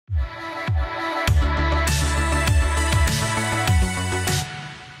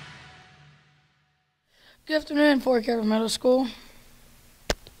Good afternoon, Fort Carver Middle School.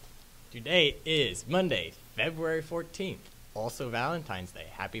 Today is Monday, February 14th. Also Valentine's Day.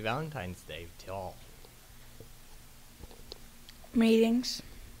 Happy Valentine's Day to all. Meetings.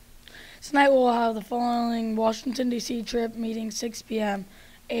 Tonight we'll have the following Washington, D.C. trip meeting 6 p.m.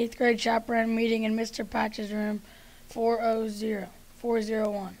 8th grade chaperone meeting in Mr. Patch's room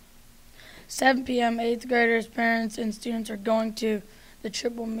 401. 7 p.m. 8th graders, parents, and students are going to the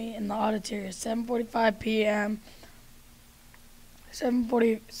trip will meet in the auditorium. 7:45 p.m.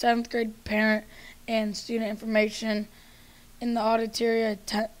 7th grade parent and student information in the auditorium.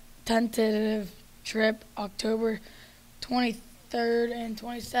 Tentative trip October 23rd and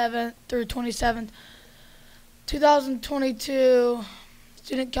 27th through 27th, 2022.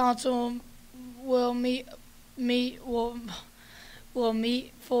 Student council will meet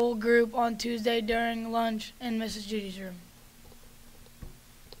full group on Tuesday during lunch in Mrs. Judy's room.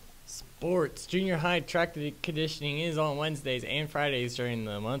 Sports. Junior high track conditioning is on Wednesdays and Fridays during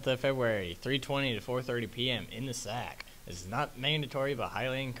the month of February, 3:20 to 4:30 p.m. in the SAC. This is not mandatory but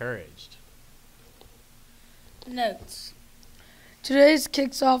highly encouraged. Notes. Today's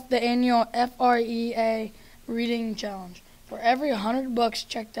kicks off the annual FREA Reading Challenge. For every 100 books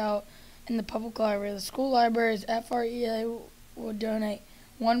checked out in the public library, the school library's FREA will donate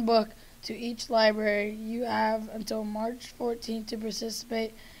one book to each library. You have until March 14th to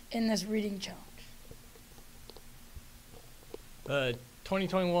participate in this reading challenge. The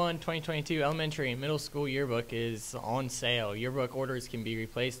 2021-2022 elementary and middle school yearbook is on sale. Yearbook orders can be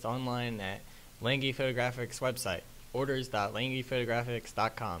replaced online at Lange Photographics website,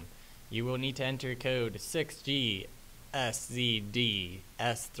 orders.langephotographics.com. You will need to enter code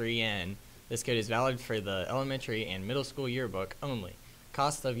 6GSZDS3N. This code is valid for the elementary and middle school yearbook only.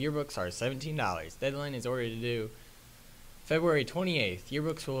 Cost of yearbooks are $17. Deadline is ordered to due February 28th.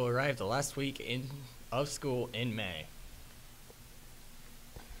 Yearbooks will arrive the last week of school in May.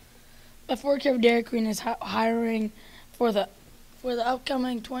 The Fort Carver Dairy Queen is hiring for the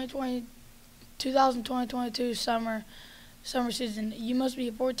upcoming 2020-2022 summer season. You must be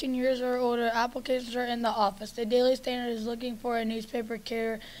 14 years or older. Applications are in the office. The Daily Standard is looking for a newspaper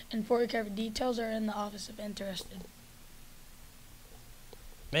carrier in Fort Carver. Details are in the office if interested.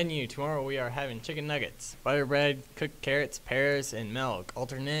 Menu. Tomorrow we are having chicken nuggets, butter bread, cooked carrots, pears, and milk.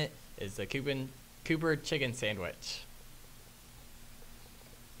 Alternate is the Cooper chicken sandwich.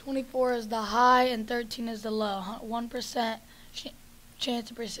 24 is the high and 13 is the low. 1%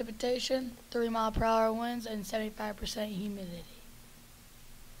 chance of precipitation, 3-mile-per-hour winds, and 75% humidity.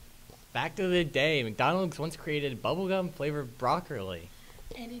 Fact of the day. McDonald's once created bubblegum flavored broccoli.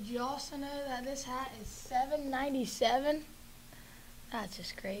 And did you also know that this hat is $7.97? That's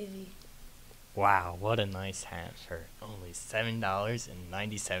just crazy. Wow, what a nice hat for only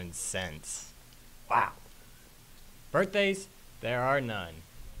 $7.97. Wow. Birthdays? There are none.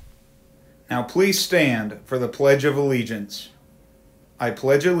 Now please stand for the Pledge of Allegiance. I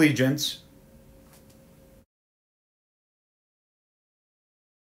pledge allegiance